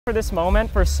for this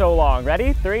moment for so long.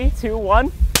 Ready? 3, 2,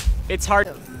 1. It's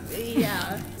hard.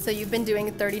 Yeah. So you've been doing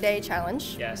a 30-day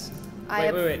challenge. Yes.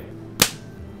 Wait.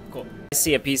 Cool. I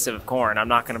see a piece of corn. I'm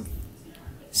not gonna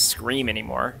scream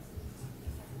anymore.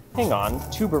 Hang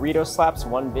on. 2 burrito slaps,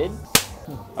 1 vid.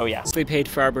 Oh yeah. We paid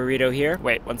for our burrito here.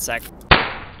 Wait, 1 sec.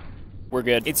 We're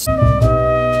good. That's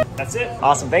it.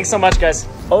 Awesome. Thanks so much, guys.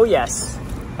 Oh yes.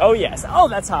 Oh yes. Oh,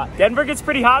 that's hot. Denver gets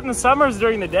pretty hot in the summers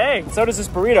during the day. So does this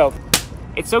burrito.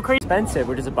 It's so crazy expensive,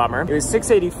 which is a bummer. It was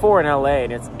 $6.84 in LA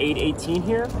and it's $8.18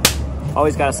 here.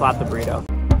 Always gotta slap the burrito.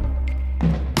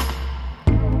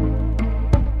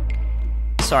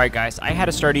 Sorry guys, I had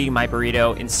to start eating my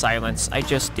burrito in silence. I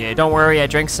just did. Don't worry, I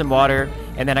drank some water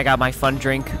and then I got my fun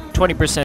drink, 20%